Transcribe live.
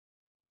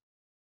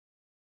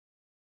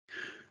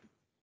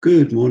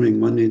Good morning,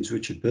 my name is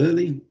Richard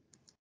Birley.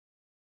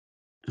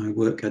 I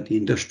work at the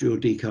Industrial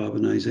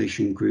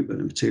Decarbonisation Group at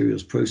the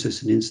Materials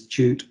Processing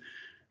Institute.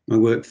 My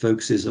work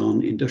focuses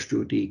on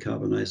industrial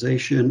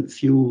decarbonisation,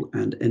 fuel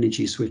and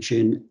energy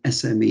switching,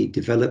 SME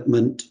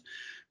development,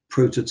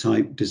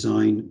 prototype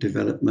design,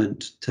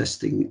 development,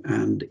 testing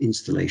and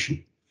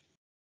installation.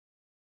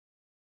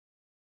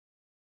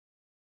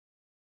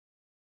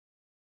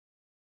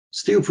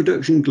 Steel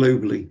production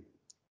globally.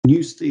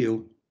 New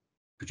steel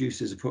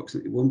produces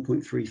approximately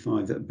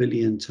 1.35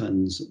 billion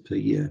tonnes per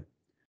year.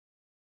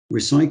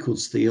 Recycled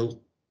steel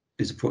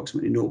is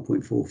approximately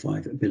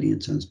 0.45 billion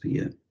tonnes per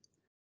year,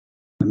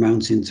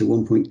 amounting to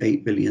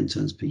 1.8 billion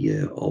tonnes per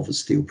year of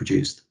steel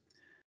produced.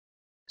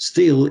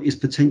 Steel is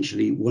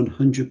potentially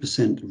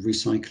 100%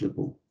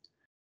 recyclable,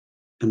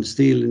 and the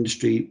steel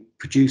industry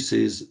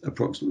produces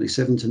approximately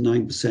 7 to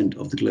 9%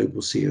 of the global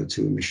CO2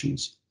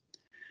 emissions,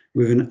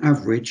 with an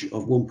average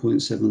of 1.7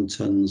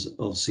 tonnes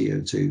of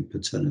CO2 per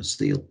tonne of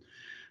steel.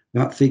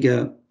 That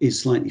figure is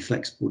slightly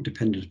flexible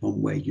depending upon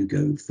where you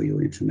go for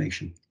your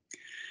information.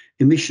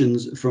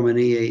 Emissions from an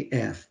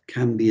EAF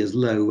can be as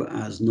low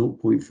as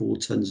 0.4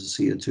 tonnes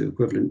of CO2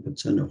 equivalent per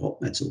tonne of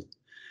hot metal.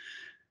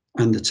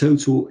 And the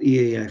total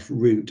EAF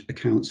route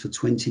accounts for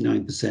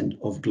 29%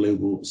 of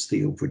global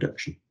steel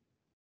production.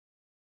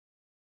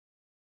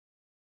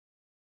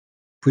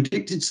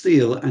 Predicted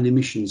steel and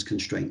emissions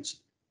constraints.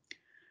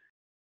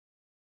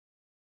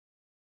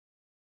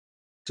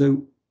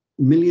 So,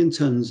 million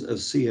tonnes of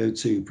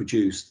CO2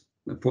 produced,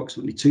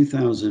 approximately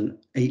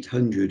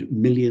 2,800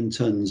 million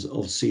tonnes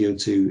of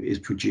CO2 is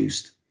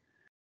produced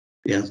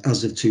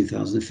as of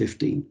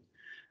 2015.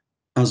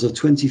 As of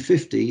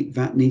 2050,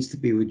 that needs to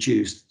be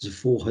reduced to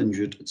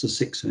 400 to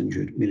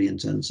 600 million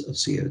tonnes of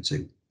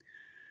CO2.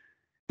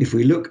 If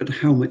we look at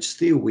how much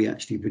steel we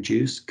actually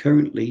produce,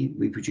 currently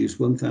we produce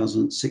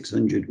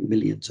 1,600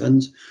 million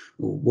tonnes,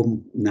 or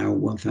now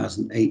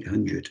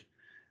 1,800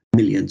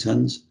 million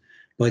tonnes.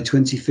 By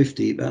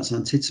 2050, that's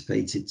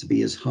anticipated to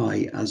be as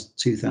high as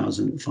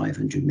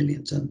 2,500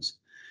 million tonnes.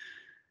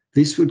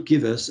 This would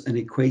give us an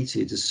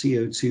equated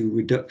CO2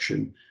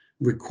 reduction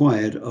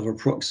required of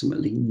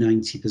approximately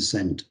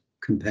 90%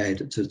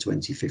 compared to the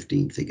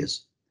 2015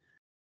 figures.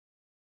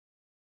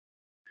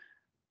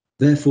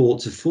 Therefore,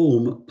 to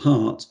form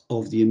part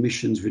of the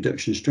emissions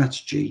reduction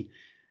strategy,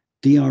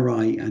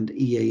 DRI and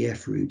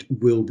EAF route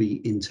will be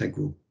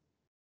integral.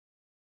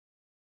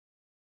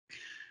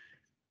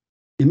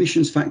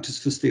 Emissions factors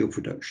for steel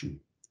production.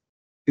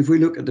 If we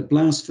look at the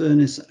blast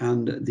furnace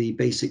and the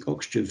basic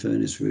oxygen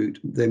furnace route,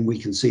 then we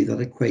can see that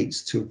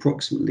equates to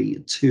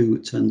approximately 2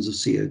 tonnes of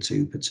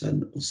CO2 per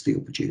tonne of steel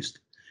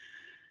produced.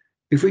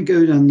 If we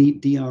go down the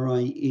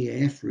DRI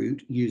EAF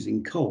route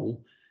using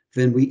coal,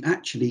 then we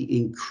actually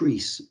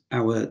increase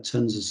our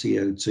tonnes of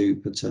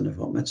CO2 per tonne of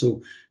hot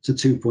metal to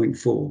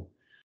 2.4.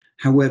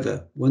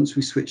 However, once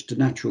we switch to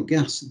natural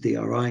gas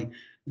DRI,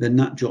 then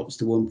that drops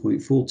to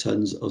 1.4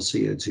 tonnes of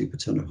CO2 per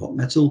tonne of hot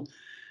metal.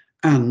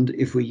 And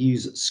if we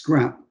use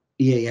scrap,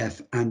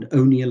 EAF and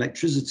only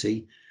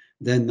electricity,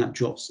 then that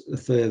drops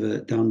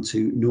further down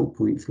to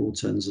 0.4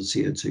 tonnes of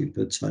CO2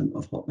 per tonne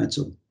of hot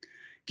metal,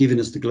 giving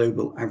us the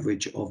global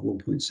average of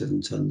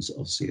 1.7 tonnes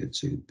of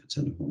CO2 per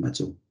tonne of hot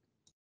metal.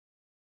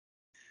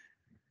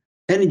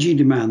 Energy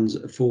demands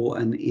for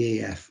an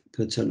EAF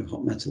per tonne of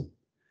hot metal.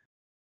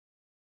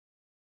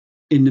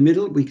 In the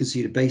middle, we can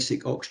see the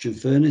basic oxygen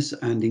furnace,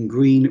 and in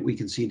green, we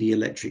can see the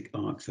electric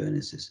arc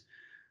furnaces.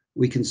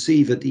 We can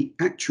see that the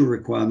actual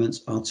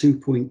requirements are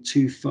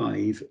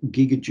 2.25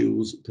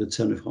 gigajoules per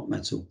tonne of hot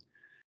metal.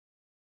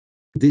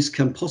 This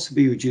can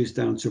possibly be reduced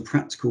down to a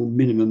practical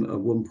minimum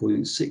of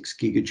 1.6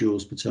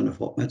 gigajoules per tonne of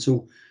hot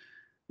metal,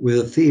 with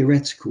a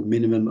theoretical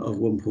minimum of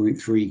 1.3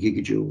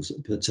 gigajoules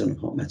per tonne of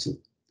hot metal.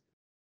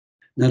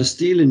 Now, the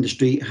steel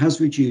industry has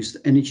reduced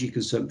energy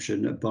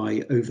consumption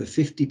by over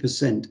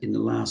 50% in the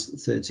last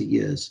 30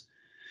 years.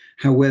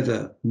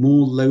 However,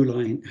 more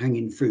low-lying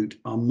hanging fruit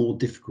are more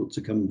difficult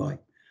to come by.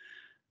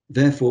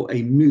 Therefore,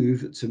 a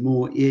move to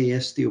more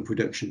EAF steel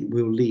production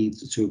will lead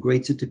to a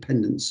greater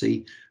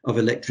dependency of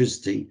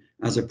electricity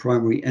as a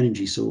primary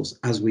energy source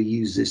as we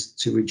use this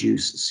to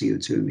reduce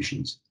CO2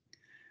 emissions.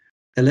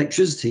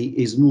 Electricity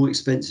is more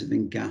expensive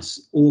than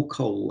gas or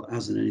coal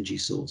as an energy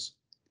source,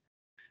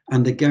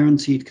 and a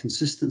guaranteed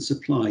consistent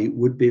supply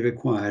would be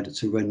required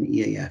to run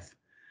EAF.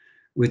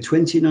 With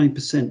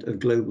 29% of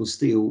global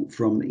steel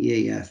from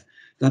EAF,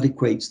 that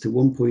equates to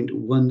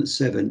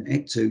 1.17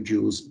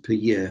 hectojoules per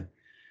year,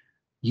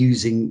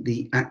 using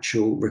the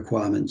actual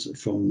requirements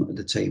from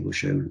the table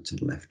shown to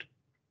the left.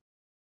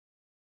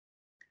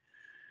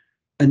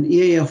 An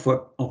EAF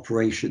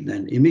operation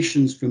then,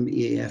 emissions from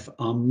EAF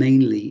are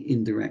mainly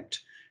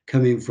indirect,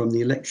 coming from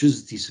the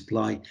electricity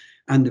supply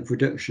and the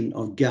production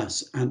of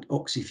gas and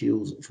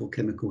oxyfuels for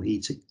chemical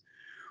heating.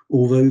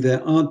 Although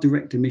there are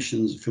direct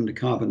emissions from the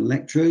carbon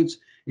electrodes,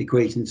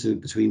 equating to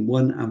between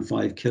 1 and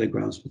 5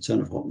 kilograms per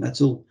tonne of hot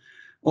metal,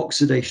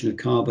 oxidation of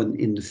carbon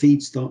in the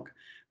feedstock,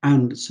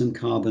 and some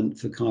carbon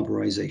for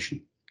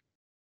carburization.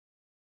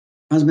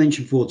 As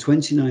mentioned before,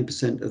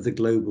 29% of the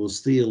global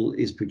steel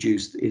is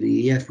produced in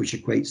EAF, which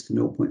equates to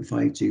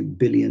 0.52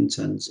 billion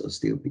tonnes of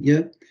steel per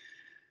year.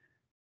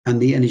 And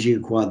the energy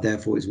required,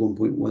 therefore, is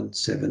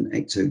 1.17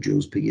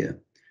 hectojoules per year.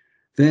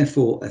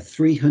 Therefore, a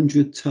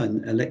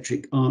 300-ton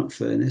electric arc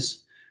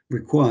furnace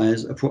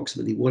requires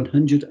approximately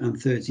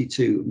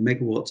 132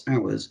 megawatt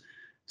hours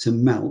to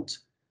melt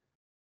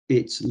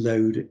its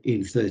load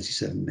in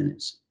 37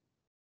 minutes.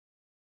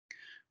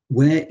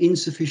 Where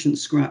insufficient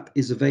scrap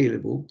is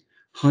available,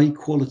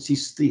 high-quality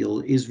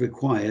steel is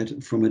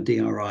required from a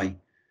DRI.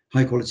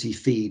 High-quality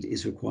feed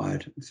is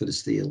required for the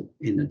steel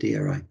in a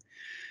DRI.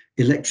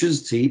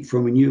 Electricity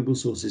from renewable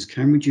sources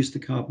can reduce the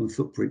carbon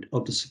footprint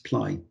of the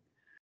supply.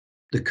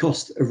 The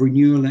cost of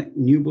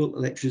renewable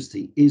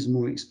electricity is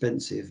more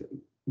expensive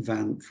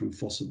than from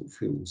fossil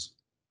fuels.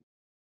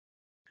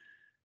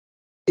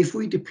 If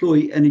we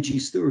deploy energy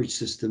storage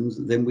systems,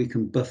 then we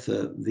can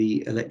buffer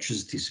the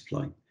electricity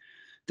supply.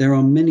 There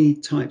are many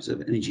types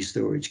of energy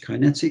storage: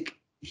 kinetic,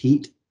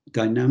 heat,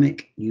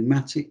 dynamic,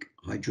 pneumatic,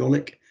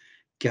 hydraulic,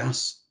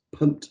 gas,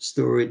 pumped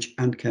storage,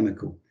 and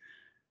chemical.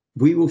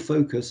 We will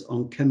focus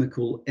on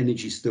chemical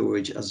energy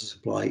storage as a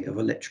supply of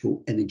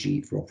electrical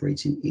energy for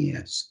operating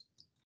EAFs.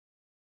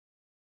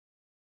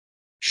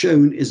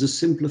 Shown is a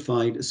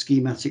simplified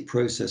schematic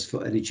process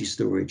for energy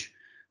storage,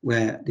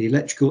 where the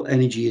electrical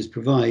energy is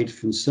provided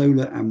from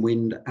solar and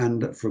wind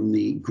and from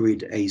the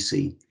grid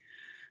AC.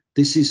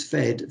 This is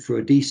fed through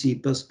a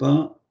DC bus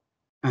bar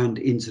and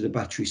into the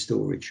battery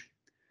storage.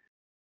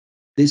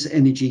 This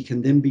energy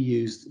can then be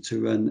used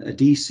to run a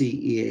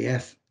DC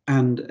EAF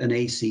and an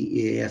AC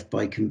EAF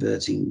by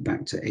converting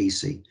back to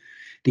AC.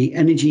 The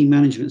energy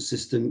management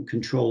system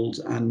controls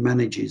and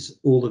manages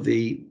all of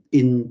the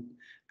in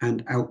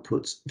and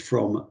outputs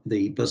from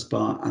the bus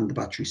bar and the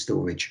battery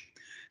storage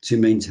to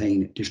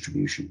maintain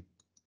distribution.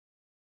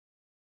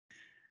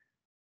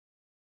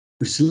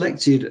 We've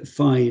selected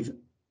 5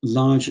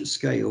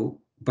 large-scale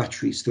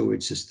battery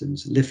storage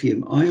systems: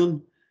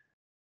 lithium-ion,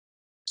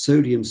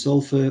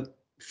 sodium-sulfur,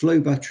 flow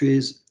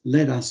batteries,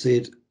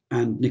 lead-acid,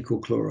 and nickel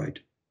chloride.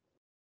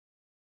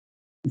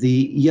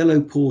 The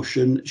yellow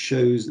portion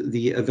shows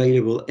the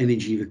available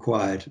energy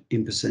required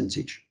in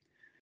percentage.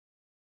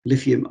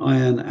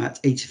 Lithium-ion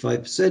at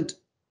 85%,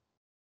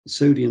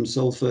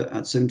 sodium-sulfur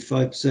at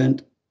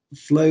 75%,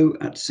 flow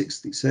at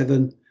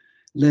 67%,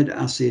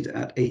 lead-acid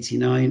at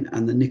 89%,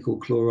 and the nickel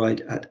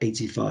chloride at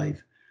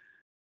 85%.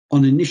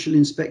 On initial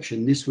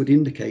inspection, this would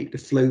indicate the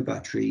flow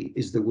battery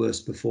is the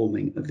worst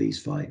performing of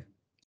these 5.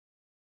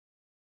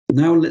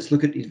 Now let's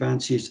look at the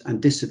advantages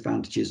and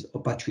disadvantages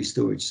of battery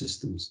storage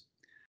systems.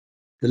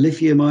 The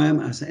lithium-ion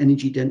has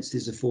energy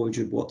densities of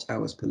 400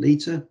 watt-hours per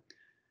litre,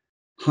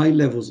 high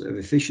levels of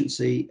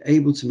efficiency,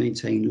 able to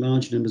maintain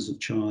large numbers of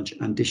charge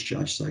and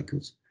discharge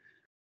cycles.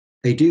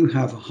 They do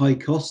have high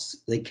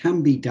costs, they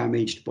can be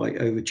damaged by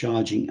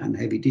overcharging and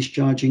heavy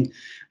discharging,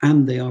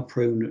 and they are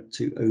prone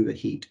to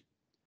overheat.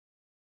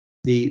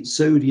 The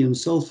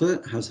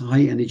sodium-sulfur has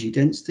high energy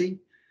density,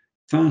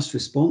 fast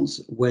response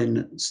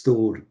when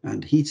stored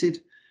and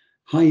heated,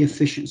 high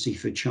efficiency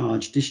for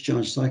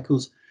charge-discharge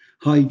cycles,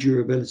 high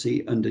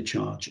durability under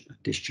charge and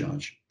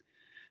discharge.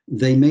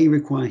 They may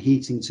require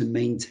heating to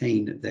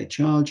maintain their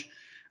charge,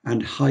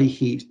 and high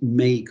heat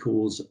may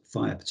cause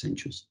fire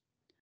potentials.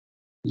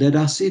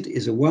 Lead-acid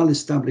is a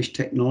well-established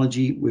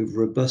technology with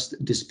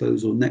robust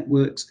disposal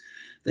networks.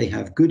 They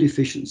have good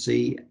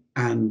efficiency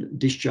and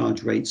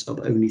discharge rates of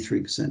only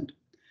 3%.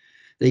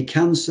 They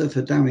can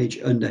suffer damage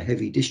under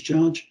heavy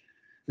discharge.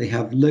 They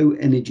have low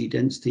energy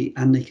density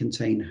and they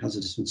contain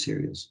hazardous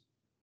materials.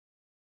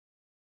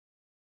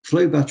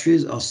 Flow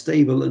batteries are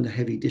stable under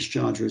heavy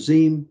discharge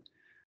regime,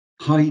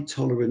 high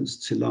tolerance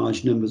to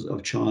large numbers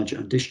of charge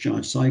and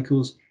discharge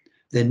cycles.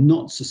 They're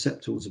not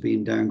susceptible to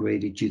being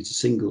downgraded due to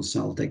single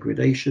cell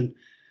degradation.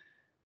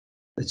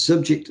 They're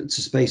subject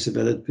to space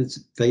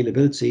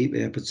availability. They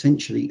have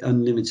potentially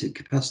unlimited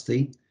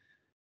capacity.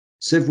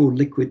 Several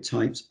liquid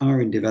types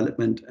are in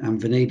development, and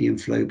vanadium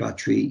flow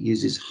battery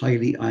uses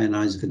highly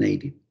ionized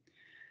vanadium.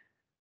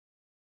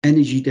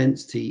 Energy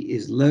density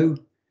is low.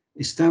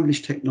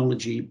 Established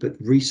technology, but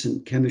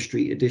recent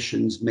chemistry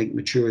additions make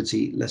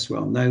maturity less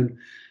well known,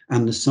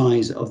 and the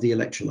size of the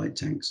electrolyte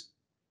tanks.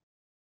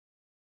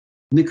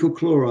 Nickel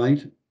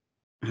chloride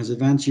has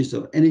advantages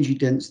of energy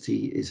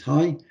density is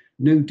high,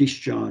 no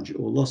discharge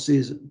or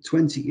losses,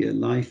 20-year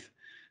life,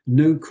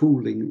 no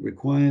cooling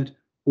required,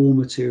 all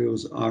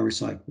materials are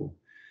recyclable.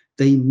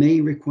 They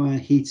may require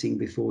heating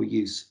before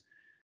use,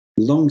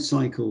 long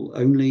cycle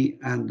only,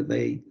 and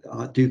they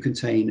do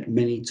contain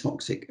many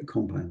toxic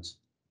compounds.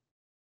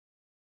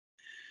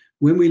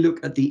 When we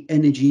look at the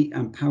energy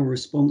and power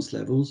response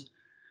levels,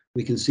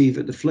 we can see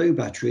that the flow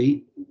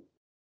battery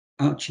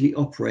actually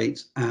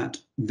operates at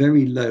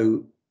very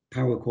low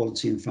power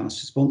quality and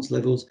fast response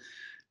levels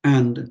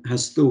and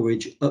has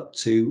storage up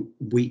to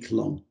week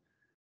long,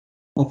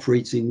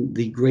 operating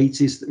the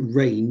greatest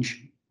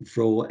range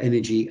for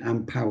energy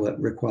and power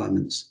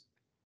requirements.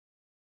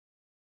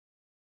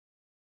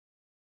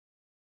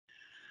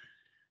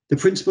 The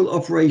principal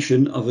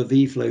operation of a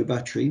V-flow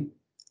battery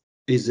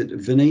is that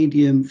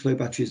vanadium flow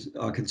batteries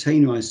are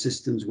containerized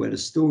systems where the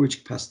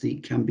storage capacity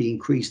can be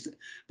increased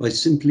by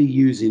simply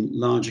using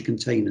larger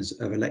containers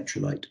of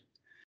electrolyte.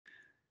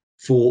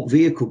 For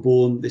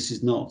vehicle-borne, this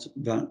is not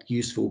that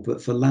useful,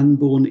 but for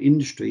land-borne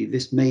industry,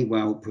 this may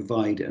well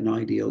provide an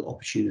ideal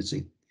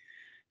opportunity.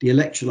 The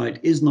electrolyte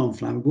is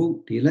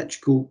non-flammable. The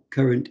electrical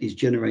current is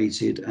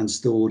generated and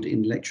stored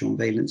in electron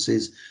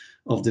valences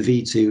of the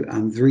V2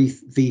 and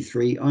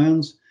V3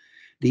 ions.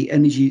 The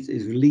energy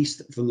is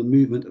released from the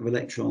movement of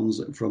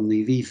electrons from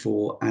the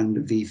V4 and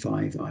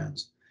V5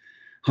 ions.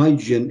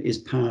 Hydrogen is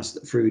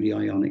passed through the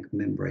ionic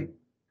membrane.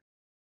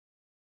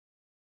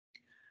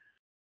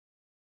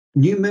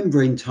 New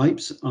membrane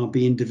types are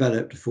being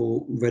developed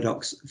for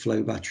redox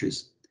flow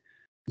batteries.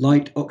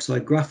 Light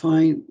oxide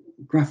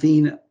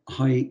graphene,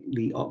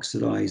 highly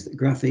oxidized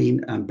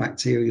graphene, and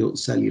bacterial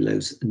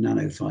cellulose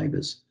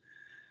nanofibers.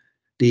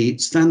 The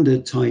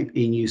standard type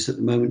in use at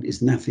the moment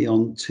is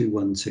Nafion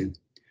 212.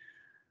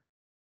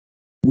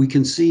 We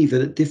can see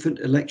that at different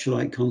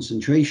electrolyte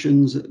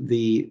concentrations,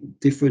 the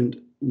different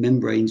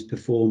membranes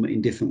perform in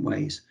different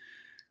ways,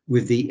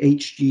 with the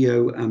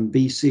HGO and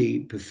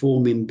BC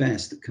performing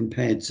best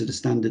compared to the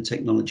standard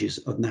technologies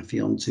of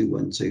Nafion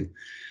 212,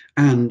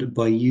 and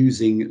by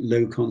using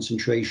low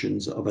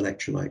concentrations of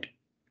electrolyte.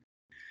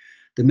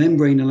 The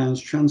membrane allows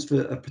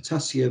transfer of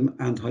potassium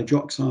and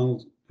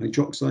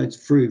hydroxides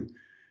through,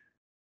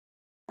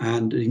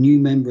 and the new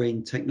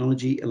membrane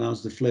technology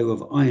allows the flow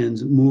of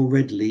ions more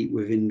readily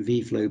within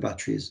V-flow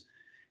batteries,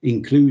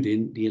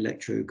 including the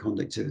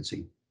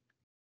electroconductivity.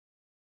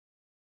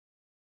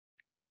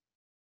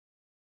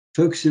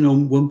 Focusing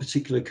on one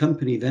particular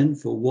company then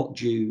for watt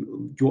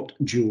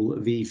joule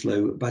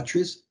V-flow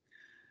batteries.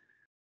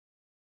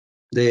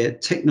 Their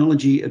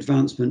technology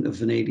advancement of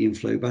vanadium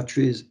flow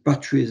batteries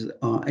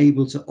are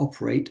able to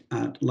operate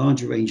at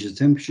larger ranges of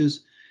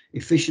temperatures.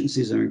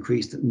 Efficiencies are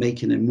increased,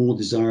 making them more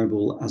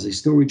desirable as a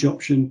storage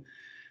option,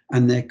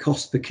 and their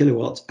cost per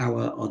kilowatt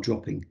hour are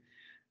dropping.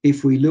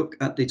 If we look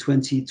at the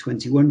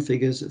 2021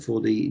 figures for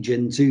the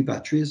Gen 2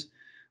 batteries,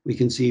 we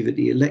can see that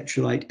the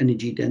electrolyte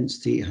energy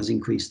density has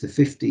increased to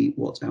 50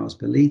 watt-hours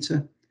per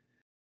litre.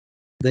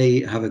 They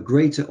have a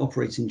greater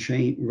operating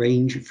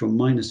range from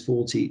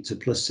 -40 to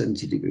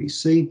 +70 degrees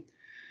C.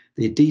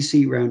 Their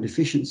DC round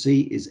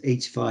efficiency is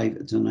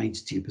 85 to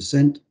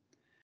 92%.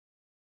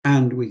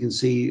 And we can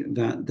see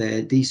that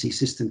their DC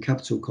system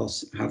capital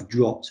costs have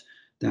dropped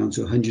down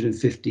to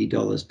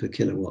 $150 per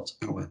kilowatt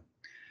hour.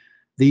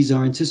 These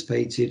are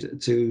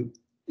anticipated to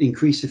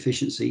increase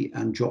efficiency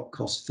and drop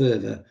costs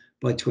further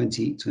by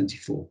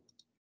 2024.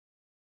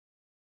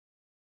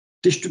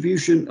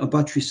 Distribution of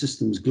battery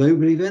systems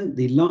globally then.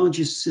 The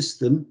largest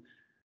system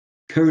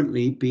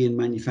currently being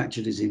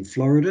manufactured is in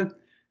Florida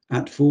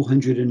at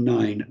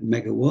 409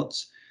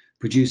 megawatts,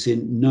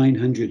 producing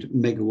 900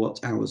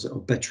 megawatt hours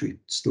of battery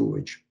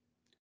storage.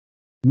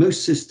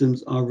 Most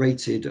systems are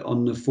rated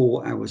on the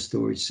 4-hour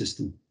storage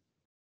system.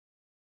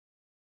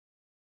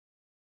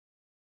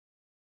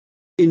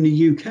 In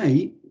the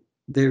UK,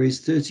 there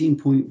is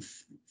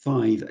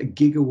 13.5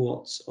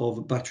 gigawatts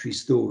of battery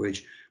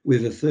storage,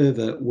 with a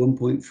further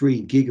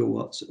 1.3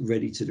 gigawatts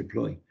ready to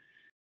deploy,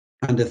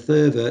 and a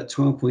further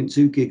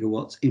 12.2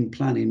 gigawatts in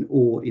planning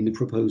or in the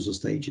proposal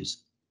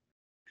stages.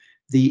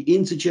 The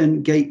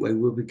Intergen Gateway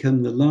will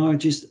become the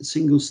largest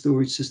single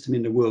storage system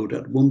in the world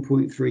at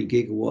 1.3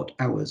 gigawatt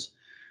hours,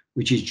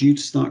 which is due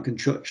to start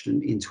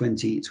construction in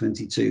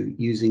 2022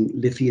 using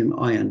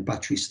lithium-ion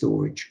battery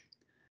storage.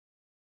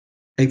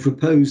 A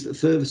proposed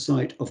further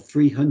site of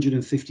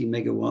 350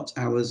 megawatt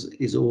hours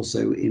is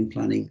also in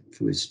planning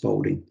for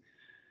Spalding.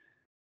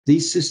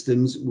 These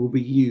systems will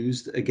be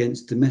used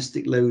against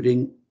domestic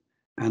loading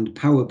and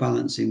power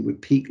balancing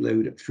with peak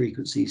load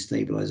frequency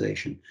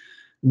stabilization.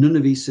 None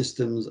of these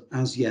systems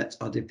as yet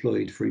are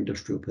deployed for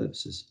industrial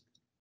purposes.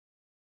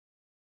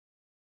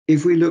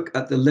 If we look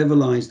at the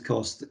levelized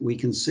cost, we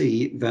can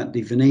see that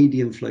the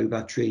vanadium flow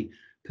battery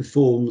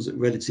performs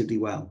relatively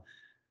well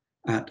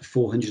at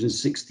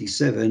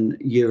 467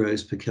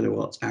 euros per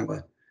kilowatt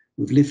hour,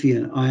 with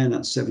lithium ion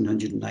at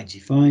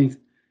 795,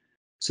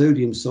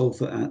 sodium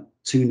sulfur at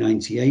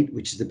 298,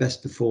 which is the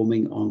best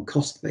performing on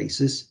cost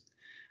basis,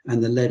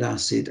 and the lead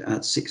acid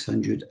at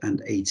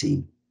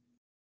 618.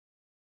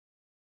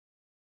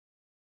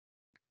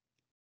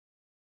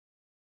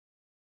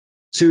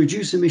 To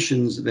reduce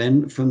emissions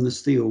then from the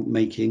steel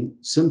making,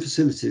 some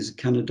facilities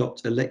can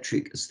adopt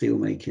electric steel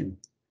making.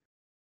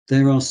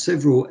 There are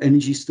several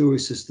energy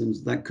storage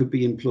systems that could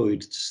be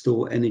employed to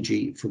store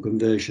energy for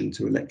conversion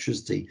to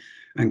electricity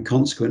and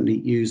consequently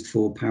used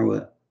for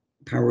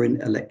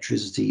powering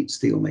electricity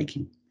steel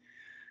making.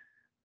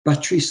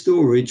 Battery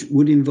storage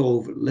would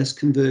involve less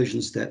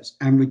conversion steps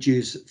and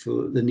reduce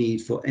the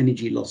need for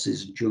energy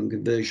losses during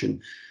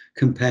conversion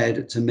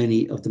compared to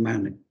many of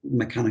the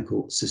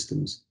mechanical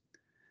systems.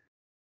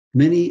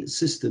 Many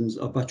systems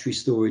of battery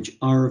storage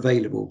are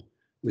available,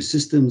 with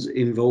systems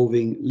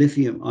involving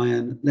lithium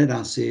ion, lead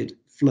acid,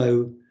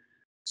 flow,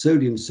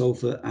 sodium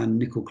sulfur, and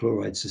nickel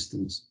chloride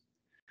systems.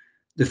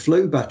 The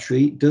flow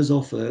battery does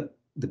offer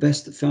the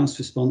best fast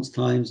response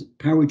times,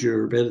 power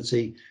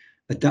durability,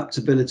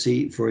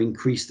 adaptability for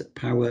increased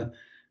power,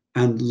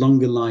 and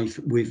longer life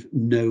with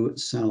no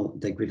cell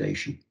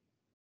degradation.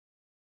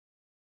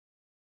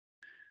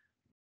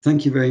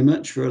 Thank you very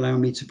much for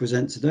allowing me to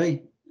present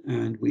today,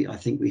 and I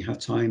think we have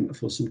time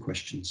for some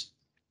questions.